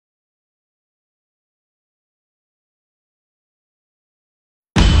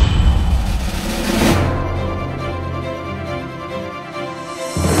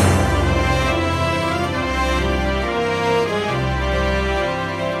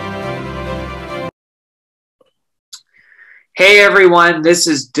Hey everyone, this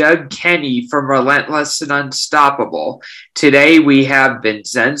is Doug Kenny from Relentless and Unstoppable. Today we have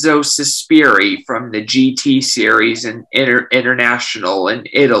Vincenzo Sospiri from the GT series in International in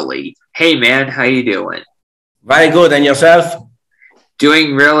Italy. Hey man, how you doing? Very good. And yourself?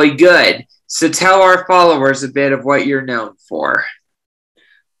 Doing really good. So tell our followers a bit of what you're known for.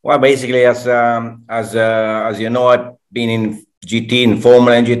 Well, basically, as you know, I've been in GT in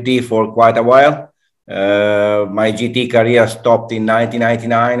Formula and GT for quite a while. My GT career stopped in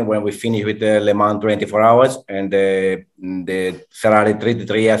 1999 when we finished with the Le Mans 24 Hours and the Ferrari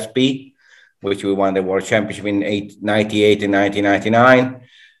 333 SP, which we won the World Championship in 98 and 1999.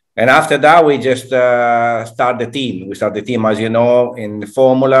 And after that, we just start the team. We start the team, as you know, in the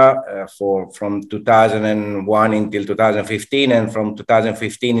Formula from 2001 until 2015, and from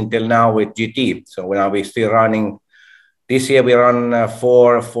 2015 until now with GT. So now we're still running. This year we run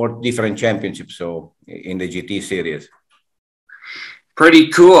four different championships. So in the GT series. Pretty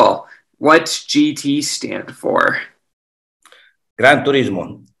cool. What's GT stand for? Gran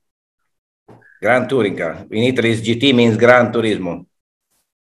Turismo. Gran Touring car. In Italy, GT means Gran Turismo.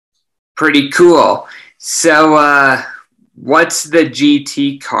 Pretty cool. So, what's the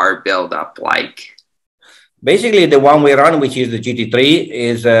GT car build up like? Basically, the one we run, which is the GT3,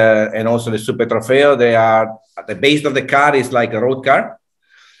 is and also the Super Trofeo. They are the base of the car is like a road car.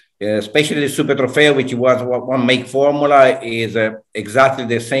 Especially the Super Trofeo, which was one make formula, is exactly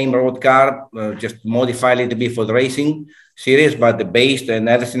the same road car, just modified a little bit for the racing series, but the base and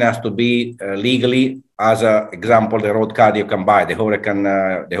everything has to be legally, as an example, the road car you can buy, the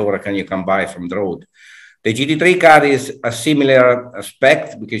Huracan you can buy from the road. The GT3 car is a similar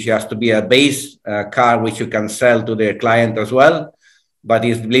spec because it has to be a base car which you can sell to the client as well, but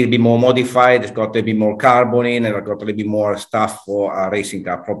it's a little bit more modified. It's got a little bit more carbon in, and it's got a little bit more stuff for a racing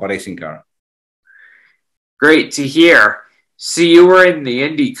car, proper racing car. Great to hear. So you were in the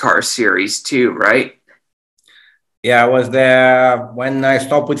IndyCar series too, right? Yeah, I was there when I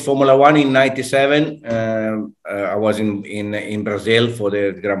stopped with Formula One in '97. I was in Brazil for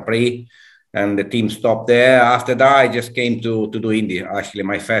the Grand Prix, and the team stopped there. After that, I just came to do Indy. Actually,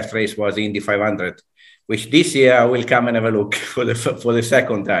 my first race was Indy 500, which this year I will come and have a look for the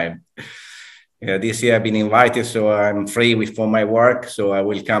second time. Yeah, this year I've been invited, so I'm free for my work. So I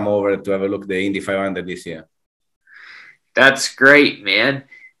will come over to have a look at the Indy 500 this year. That's great, man.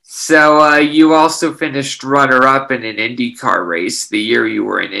 So you also finished runner-up in an IndyCar race the year you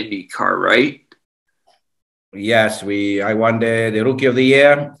were in IndyCar, right? Yes, I won the Rookie of the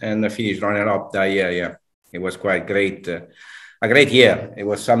Year and I finished runner-up that year. Yeah, it was quite great. A great year. It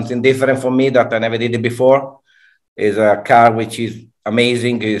was something different for me that I never did it before. It's a car which is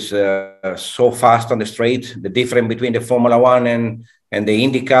amazing. It's so fast on the straight. The difference between the Formula One and the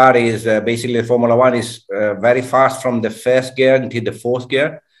Indy car is basically the Formula One is very fast from the first gear until the fourth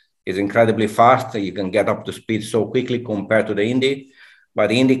gear. It's incredibly fast. You can get up to speed so quickly compared to the Indy. But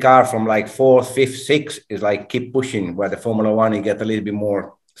the Indy car from like fourth, fifth, sixth is like keep pushing. Where the Formula One, you get a little bit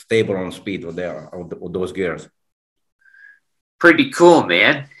more stable on speed with those gears. Pretty cool,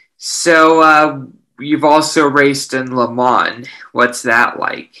 man. So you've also raced in Le Mans. What's that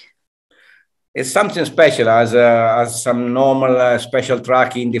like? It's something special as some normal special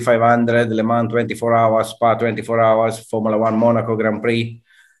track, Indy 500, Le Mans 24 hours, Spa 24 hours, Formula One Monaco Grand Prix.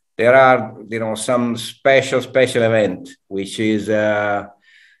 There are, some special event, which is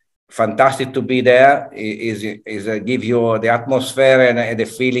fantastic to be there. Is give you the atmosphere and the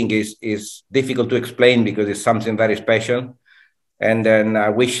feeling is difficult to explain because it's something very special. And then I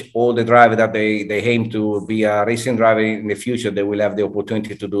wish all the drivers that they aim to be a racing driver in the future, they will have the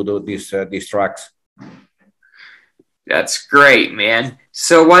opportunity to do these tracks. That's great, man.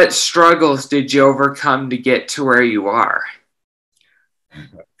 So what struggles did you overcome to get to where you are?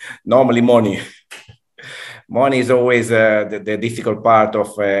 Normally money. Money is always the difficult part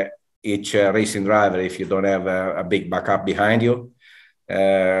of each racing driver if you don't have a big backup behind you.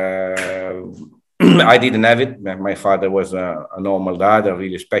 I didn't have it. My father was a normal dad, a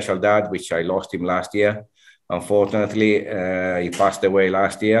really special dad, which I lost him last year. Unfortunately, he passed away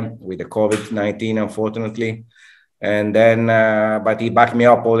last year with the COVID-19, unfortunately. And then, but he backed me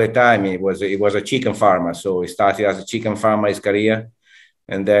up all the time. He was a chicken farmer. So he started as a chicken farmer, his career.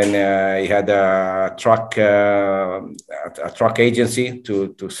 And then he had a truck agency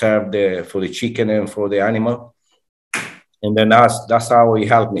to serve for the chicken and for the animal. And then that's how he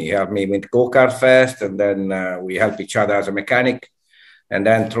helped me. He helped me with go-kart first, and then we helped each other as a mechanic. And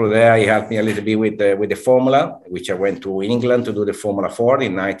then through there, he helped me a little bit with the Formula, which I went to England to do the Formula 4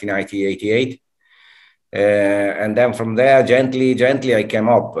 in 1988. And then from there, gently, I came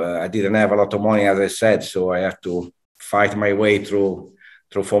up. I didn't have a lot of money, as I said, so I had to fight my way through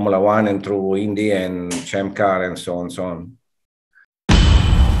Formula One and through Indy and Champ Car and so on and so on.